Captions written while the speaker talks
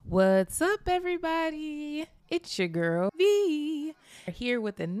What's up, everybody? It's your girl V here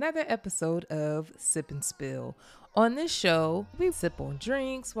with another episode of Sip and Spill. On this show, we sip on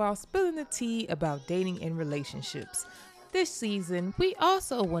drinks while spilling the tea about dating and relationships. This season, we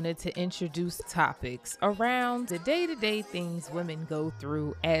also wanted to introduce topics around the day to day things women go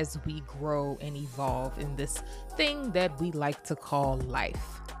through as we grow and evolve in this thing that we like to call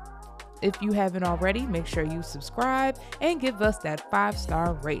life. If you haven't already, make sure you subscribe and give us that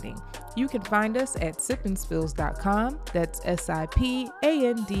 5-star rating. You can find us at sipandspills.com. That's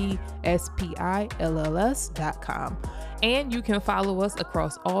SIPANDSPILLS.com. And you can follow us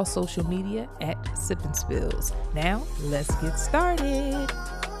across all social media at Sip and Spills. Now, let's get started.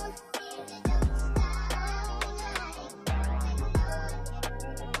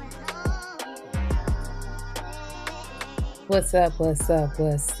 What's up?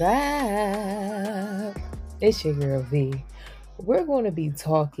 It's your girl V. We're going to be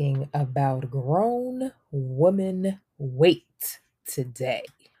talking about grown woman weight today.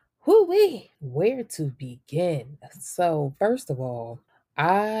 Whoo-wee, where to begin? So, first of all,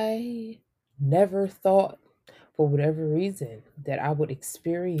 I never thought, for whatever reason, that I would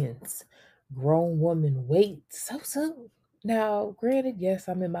experience grown woman weight so soon. Now, granted, yes,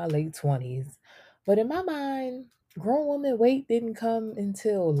 I'm in my late 20s, but in my mind, grown woman weight didn't come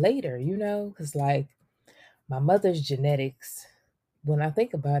until later, because like my mother's genetics, when I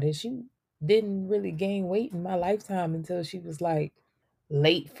think about it, she didn't really gain weight in my lifetime until she was like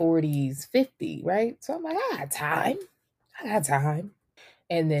late 40s, 50, right? So I'm like, I got time. I got time.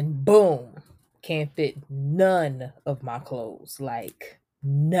 And then boom, can't fit none of my clothes, like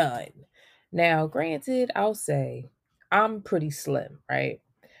none. Now, granted, I'll say I'm pretty slim, right?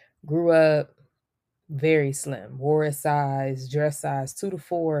 Grew up very slim, wore a size, dress size 2 to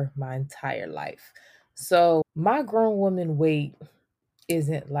 4 my entire life. So my grown woman weight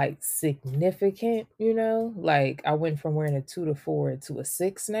isn't like significant, like I went from wearing a 2 to 4 to a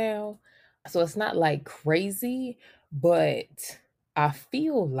 6 now. So it's not like crazy, but I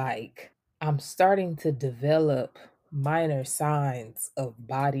feel like I'm starting to develop minor signs of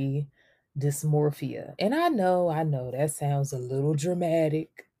body dysmorphia. And I know that sounds a little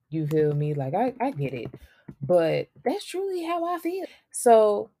dramatic. You feel me? Like I get it. But that's truly how I feel.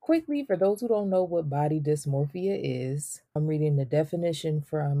 So, quickly, for those who don't know what body dysmorphia is, I'm reading the definition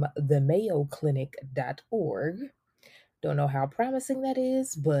from the mayoclinic.org. Don't know how promising that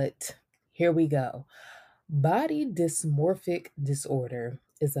is, but here we go. Body dysmorphic disorder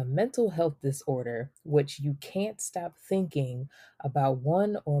is a mental health disorder which you can't stop thinking about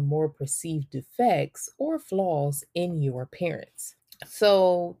one or more perceived defects or flaws in your appearance.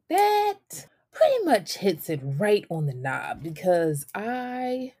 So that pretty much hits it right on the knob because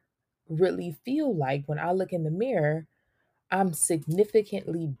I really feel like when I look in the mirror, I'm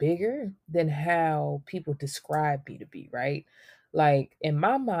significantly bigger than how people describe me to be, right? Like in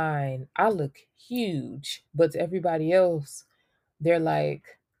my mind, I look huge, but to everybody else, they're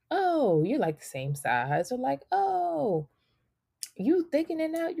like, oh, you're like the same size, or like, oh, you thinking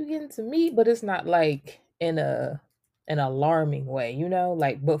it out, you getting to me, but it's not like in an alarming way,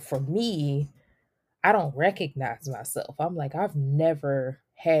 Like, but for me, I don't recognize myself. I'm like, I've never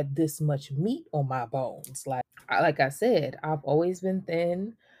had this much meat on my bones. Like I said, I've always been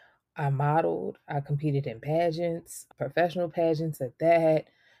thin. I modeled, I competed in pageants, professional pageants at that.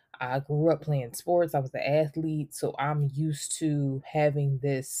 I grew up playing sports. I was an athlete, so I'm used to having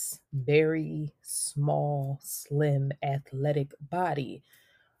this very small, slim, athletic body.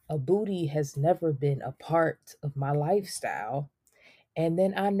 A booty has never been a part of my lifestyle. And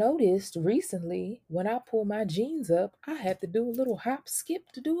then I noticed recently when I pull my jeans up, I have to do a little hop skip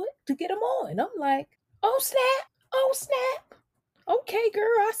to do it to get them on. I'm like, oh snap, oh snap. Okay, girl,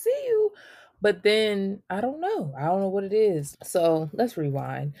 I see you. But then I don't know. I don't know what it is. So let's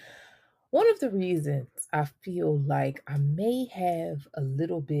rewind. One of the reasons I feel like I may have a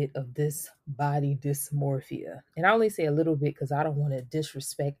little bit of this body dysmorphia, and I only say a little bit because I don't want to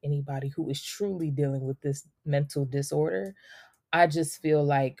disrespect anybody who is truly dealing with this mental disorder. I just feel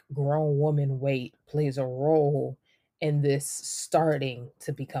like grown woman weight plays a role in this starting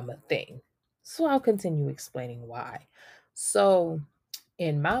to become a thing. So I'll continue explaining why. So,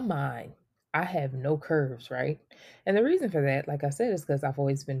 in my mind, I have no curves, right? And the reason for that, like I said, is because I've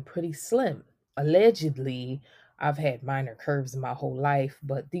always been pretty slim. Allegedly, I've had minor curves my whole life,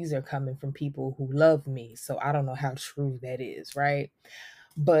 but these are coming from people who love me. So I don't know how true that is, right?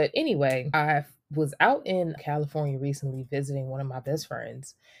 But anyway, I was out in California recently visiting one of my best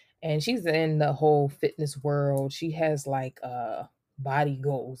friends, and she's in the whole fitness world. She has like a body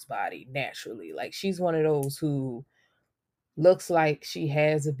goals body naturally. Like she's one of those who looks like she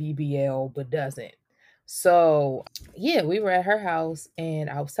has a BBL but doesn't. So, yeah, we were at her house and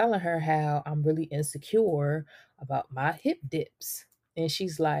I was telling her how I'm really insecure about my hip dips. And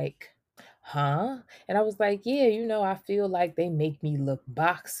she's like, huh? And I was like, yeah, I feel like they make me look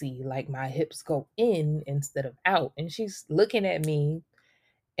boxy, like my hips go in instead of out. And she's looking at me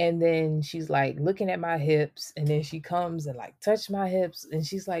and then she's like looking at my hips and then she comes and like touch my hips and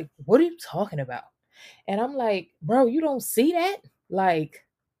she's like, what are you talking about? And I'm like, bro, you don't see that? Like,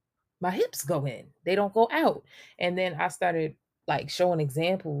 my hips go in, they don't go out. And then I started like showing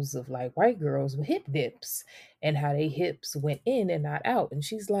examples of like white girls with hip dips and how they hips went in and not out. And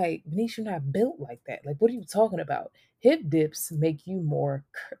she's like, Benice, you're not built like that. Like, what are you talking about? Hip dips make you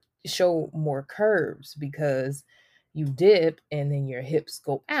show more curves because you dip and then your hips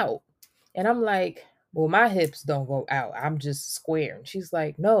go out. And I'm like, well, my hips don't go out. I'm just square. And she's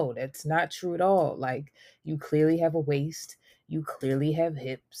like, no, that's not true at all. Like, you clearly have a waist, you clearly have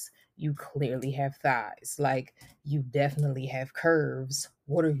hips, you clearly have thighs. Like, you definitely have curves.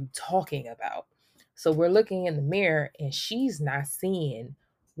 What are you talking about? So we're looking in the mirror and she's not seeing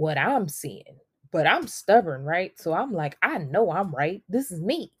what I'm seeing. But I'm stubborn, right? So I'm like, I know I'm right. This is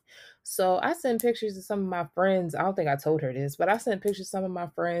me. So I sent pictures to some of my friends. I don't think I told her this, but I sent pictures to some of my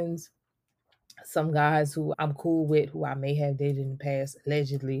friends, some guys who I'm cool with, who I may have dated in the past,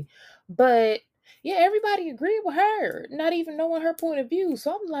 allegedly. But yeah, everybody agreed with her, not even knowing her point of view.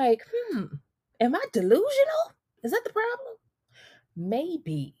 So I'm like, am I delusional? Is that the problem?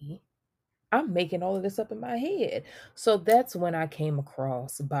 Maybe I'm making all of this up in my head. So that's when I came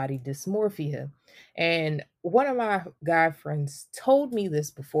across body dysmorphia. And one of my guy friends told me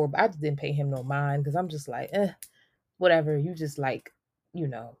this before, but I just didn't pay him no mind because I'm just like, whatever, you just like, you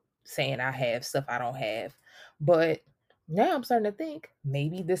know, saying I have stuff I don't have. But now I'm starting to think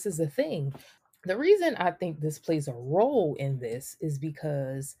maybe this is a thing. The reason I think this plays a role in this is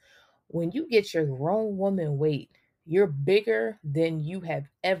because when you get your grown woman weight, you're bigger than you have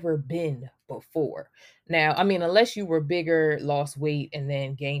ever been before. Now, I mean, unless you were bigger, lost weight, and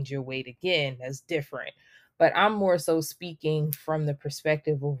then gained your weight again, that's different. But I'm more so speaking from the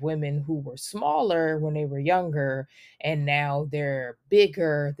perspective of women who were smaller when they were younger and now they're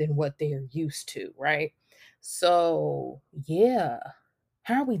bigger than what they're used to, right? So, yeah.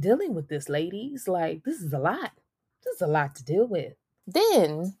 How are we dealing with this, ladies? Like, this is a lot. This is a lot to deal with.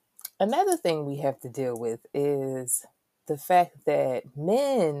 Then another thing we have to deal with is the fact that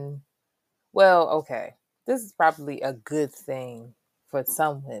men, well, okay, this is probably a good thing for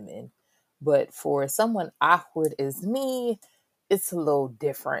some women, but for someone awkward as me, it's a little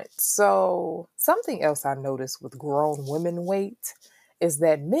different. So, something else I noticed with grown women weight is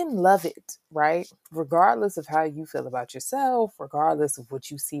that men love it, right? Regardless of how you feel about yourself, regardless of what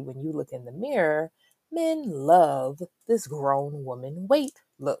you see when you look in the mirror, men love this grown woman weight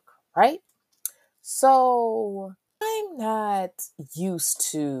look, right? So, I'm not used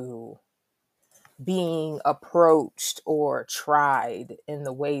to being approached or tried in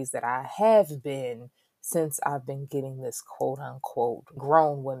the ways that I have been since I've been getting this quote unquote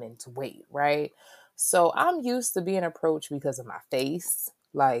grown women's weight, right? So I'm used to being approached because of my face,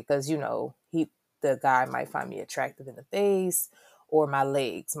 like, because the guy might find me attractive in the face, or my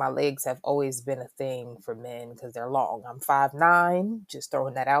legs. My legs have always been a thing for men because they're long. I'm 5'9", just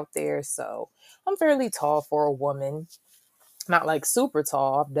throwing that out there. So I'm fairly tall for a woman, not like super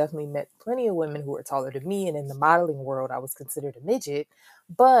tall. I've definitely met plenty of women who are taller than me, and in the modeling world, I was considered a midget.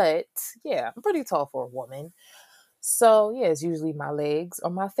 But yeah, I'm pretty tall for a woman. So yeah, it's usually my legs or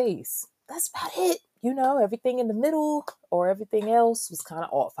my face. That's about it. Everything in the middle or everything else was kind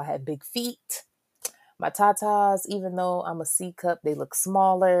of off. I had big feet. My tatas, even though I'm a C cup, they look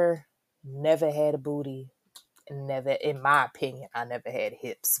smaller. Never had a booty. Never, in my opinion, I never had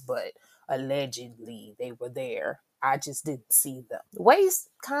hips, but allegedly they were there. I just didn't see them. Waist,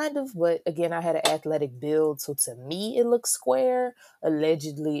 kind of, but again, I had an athletic build, so to me it looked square.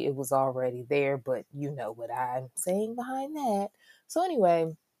 Allegedly, it was already there, but you know what I'm saying behind that. So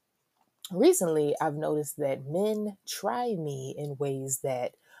anyway, recently I've noticed that men try me in ways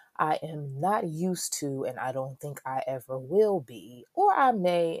that I am not used to, and I don't think I ever will be. Or I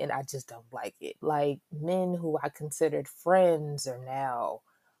may, and I just don't like it. Like, men who I considered friends are now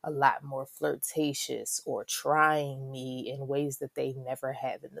a lot more flirtatious or trying me in ways that they never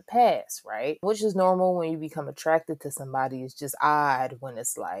have in the past, right? Which is normal when you become attracted to somebody. It's just odd when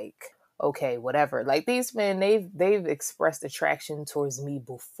it's like, okay, whatever. Like, these men, they've expressed attraction towards me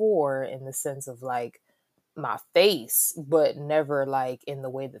before in the sense of like my face, but never like in the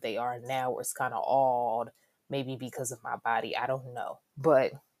way that they are now, where it's kind of odd, maybe because of my body. I don't know.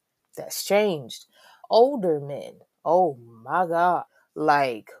 But that's changed. Older men. Oh my God.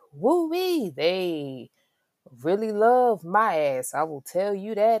 Like, woo wee, they really love my ass. I will tell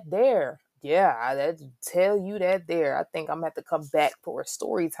you that there. Yeah, I tell you that there. I think I'm gonna have to come back for a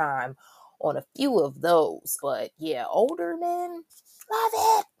story time on a few of those. But yeah, older men, love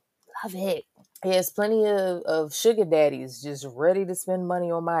it. Love it. There's plenty of sugar daddies just ready to spend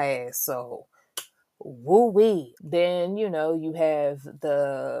money on my ass. So woo wee. Then, you have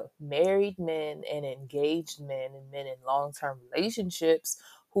the married men and engaged men and men in long term relationships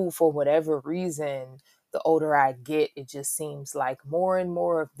who, for whatever reason, the older I get, it just seems like more and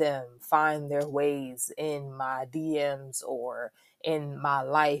more of them find their ways in my DMs or in my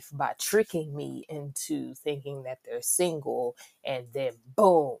life by tricking me into thinking that they're single, and then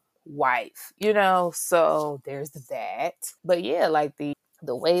boom, wife, So there's that. But yeah, like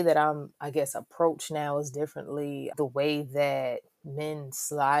the way that I'm, I guess, approached now is differently. The way that men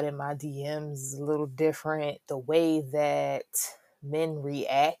slide in my DMs is a little different. The way that men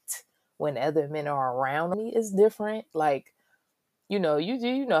react when other men are around me is different. Like, you know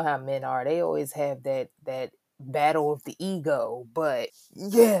how men are. They always have that battle of the ego, but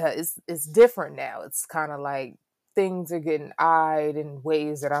yeah, it's different now. It's kind of like things are getting eyed in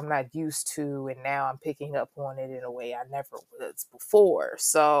ways that I'm not used to, and now I'm picking up on it in a way I never was before.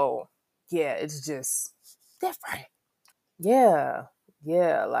 So yeah, it's just different. Yeah,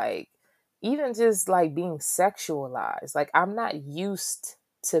 yeah, like even just like being sexualized. Like I'm not used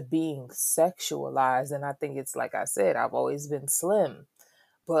to being sexualized, and I think it's like I said, I've always been slim.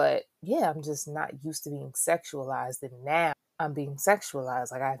 But yeah, I'm just not used to being sexualized. And now I'm being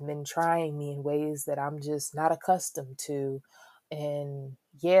sexualized. Like I've been trying me in ways that I'm just not accustomed to. And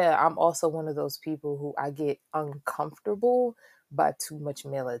yeah, I'm also one of those people who I get uncomfortable by too much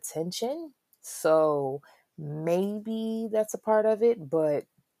male attention. So maybe that's a part of it. But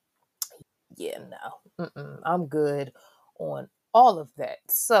yeah, no, I'm good on all of that.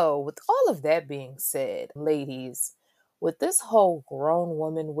 So, with all of that being said, ladies, with this whole grown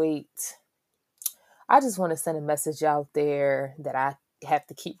woman weight, I just want to send a message out there that I have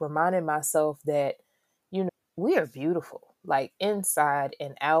to keep reminding myself that, we are beautiful, like inside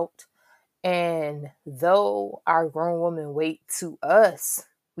and out. And though our grown woman weight to us,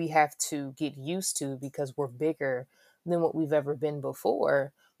 we have to get used to because we're bigger than what we've ever been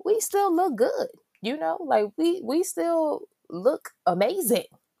before, we still look good. Like we still look amazing.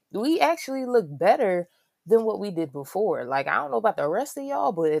 We actually look better than what we did before. Like I don't know about the rest of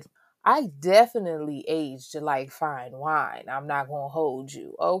y'all, but I definitely aged like fine wine. I'm not gonna hold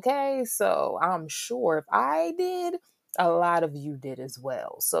you. Okay. So I'm sure if I did, a lot of you did as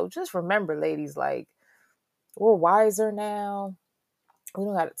well. So just remember, ladies, like we're wiser now. We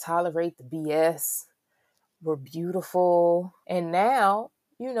don't got to tolerate the BS. We're beautiful. And now,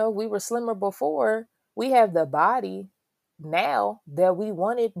 we were slimmer before. We have the body now that we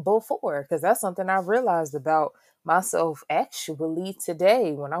wanted before. Because that's something I realized about myself actually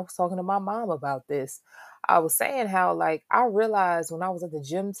today when I was talking to my mom about this. I was saying how, like, I realized when I was at the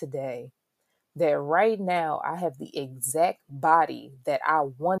gym today that right now I have the exact body that I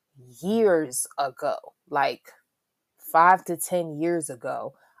wanted years ago, like 5 to 10 years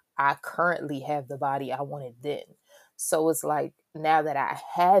ago. I currently have the body I wanted then. So it's like now that I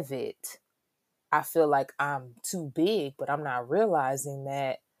have it, I feel like I'm too big, but I'm not realizing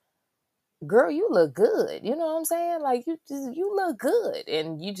that, girl, you look good. You know what I'm saying? Like you look good,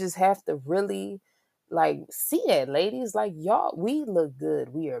 and you just have to really like see that, ladies. Like y'all, we look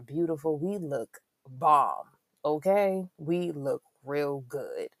good. We are beautiful. We look bomb. Okay, we look real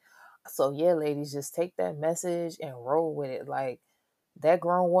good. So yeah, ladies, just take that message and roll with it. Like that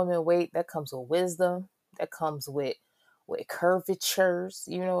grown woman weight, that comes with wisdom. That comes with curvatures,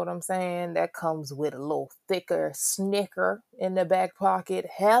 you know what I'm saying? That comes with a little thicker snicker in the back pocket.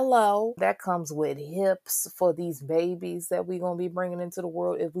 Hello. That comes with hips for these babies that we're going to be bringing into the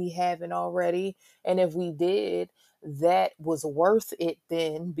world if we haven't already. And if we did, that was worth it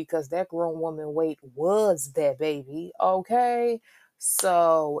then because that grown woman weight was that baby. Okay.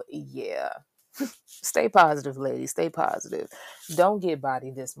 So, yeah. Stay positive, ladies. Stay positive. Don't get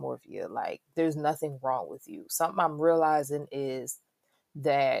body dysmorphia. Like, there's nothing wrong with you. Something I'm realizing is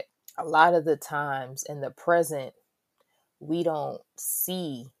that a lot of the times in the present, we don't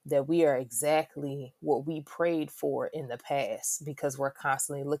see that we are exactly what we prayed for in the past because we're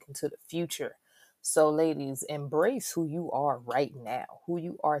constantly looking to the future. So, ladies, embrace who you are right now, who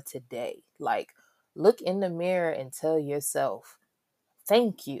you are today. Like, look in the mirror and tell yourself,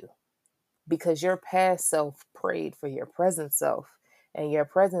 thank you, because your past self prayed for your present self, and your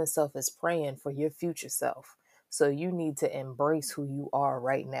present self is praying for your future self. So you need to embrace who you are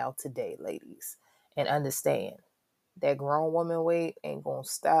right now today, ladies, and understand. That grown woman weight ain't gonna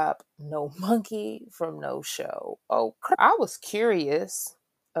stop no monkey from no show. Oh, I was curious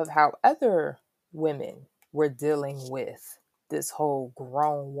of how other women were dealing with this whole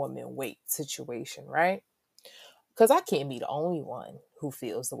grown woman weight situation, right? Because I can't be the only one who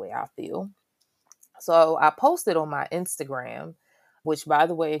feels the way I feel. So I posted on my Instagram, which, by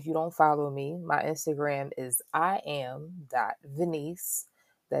the way, if you don't follow me, my Instagram is iam.venice.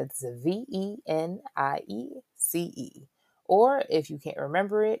 That's VENIECE. Or if you can't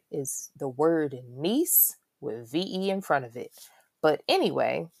remember it, is the word niece with VE in front of it. But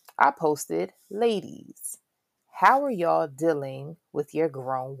anyway, I posted, ladies, how are y'all dealing with your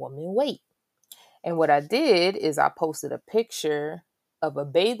grown woman weight? And what I did is I posted a picture of a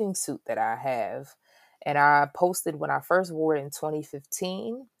bathing suit that I have. And I posted when I first wore it in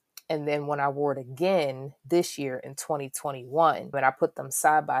 2015. And then when I wore it again this year in 2021. But I put them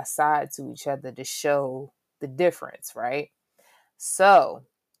side by side to each other to show the difference, right? So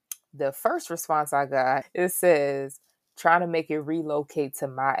the first response I got, it says, trying to make it relocate to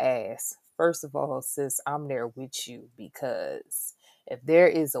my ass. First of all, sis, I'm there with you because if there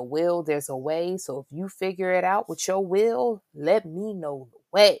is a will, there's a way. So if you figure it out with your will, let me know the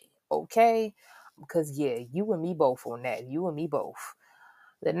way, okay? Because yeah, you and me both on that. You and me both.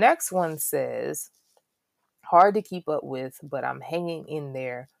 The next one says, hard to keep up with, but I'm hanging in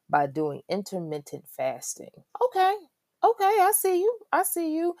there by doing intermittent fasting. Okay. Okay, I see you. I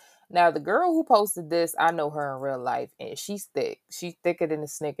see you. Now, the girl who posted this, I know her in real life, and she's thick. She's thicker than a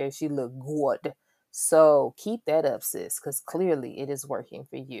Snicker. She look good. So keep that up, sis, because clearly it is working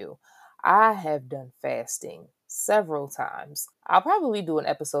for you. I have done fasting several times. I'll probably do an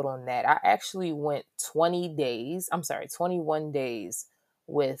episode on that. I actually went 21 days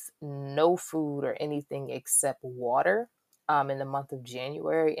with no food or anything except water in the month of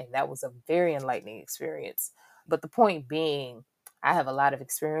January. And that was a very enlightening experience. But the point being, I have a lot of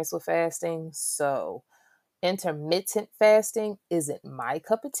experience with fasting. So intermittent fasting isn't my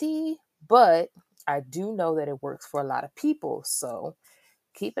cup of tea, but I do know that it works for a lot of people. So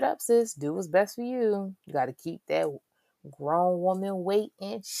keep it up, sis. Do what's best for you. You got to keep that grown woman weight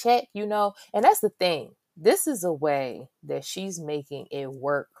in check, you know? And that's the thing. This is a way that she's making it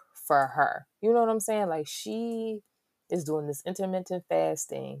work for her. You know what I'm saying? Like she is doing this intermittent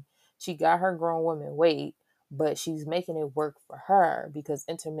fasting. She got her grown woman weight, but she's making it work for her because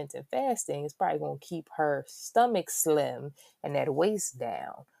intermittent fasting is probably going to keep her stomach slim and that waist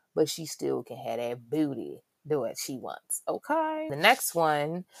down, but she still can have that booty, do what she wants. Okay. The next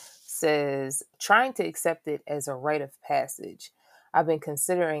one says, trying to accept it as a rite of passage. I've been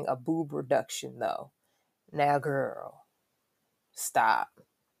considering a boob reduction though. Now, girl, stop.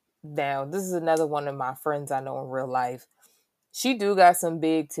 Now, this is another one of my friends I know in real life. She do got some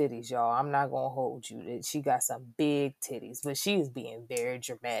big titties, y'all. I'm not gonna hold you. She got some big titties, but she is being very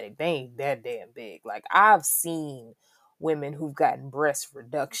dramatic. They ain't that damn big. Like I've seen women who've gotten breast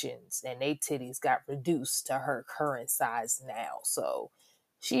reductions and they titties got reduced to her current size now. So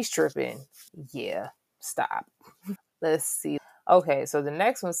she's tripping. Yeah, stop. Let's see. Okay, so the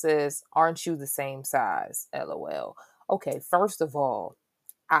next one says, aren't you the same size? LOL. Okay, first of all,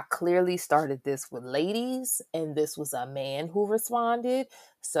 I clearly started this with ladies, and this was a man who responded.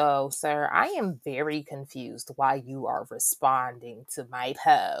 So, sir, I am very confused why you are responding to my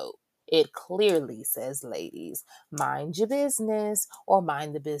post. It clearly says, ladies, mind your business or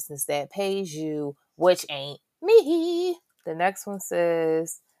mind the business that pays you, which ain't me. The next one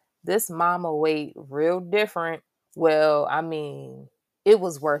says, this mama weight real different. Well, I mean, it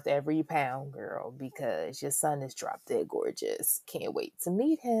was worth every pound, girl, because your son is drop dead gorgeous. Can't wait to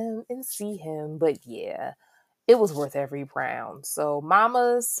meet him and see him. But yeah, it was worth every pound. So,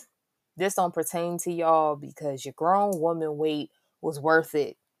 mamas, this don't pertain to y'all because your grown woman weight was worth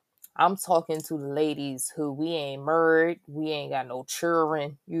it. I'm talking to the ladies who we ain't married, we ain't got no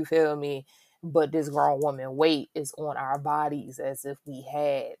children, you feel me? But this grown woman weight is on our bodies as if we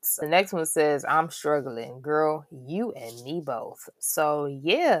had. So the next one says, I'm struggling. Girl, you and me both. So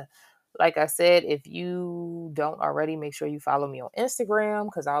yeah, like I said, if you don't already, make sure you follow me on Instagram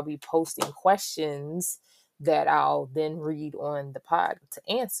because I'll be posting questions that I'll then read on the pod to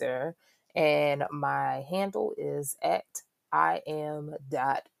answer. And my handle is at I am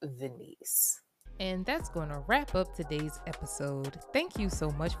Venice. And that's going to wrap up today's episode. Thank you so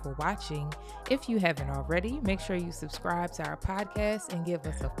much for watching. If you haven't already, make sure you subscribe to our podcast and give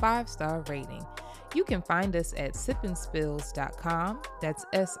us a 5-star rating. You can find us at sipandspills.com. That's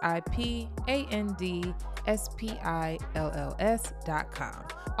SIPANDSPILLS.com.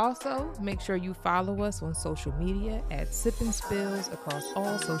 Also, make sure you follow us on social media at Sip and Spills across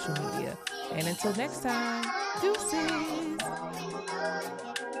all social media. And until next time, deuces!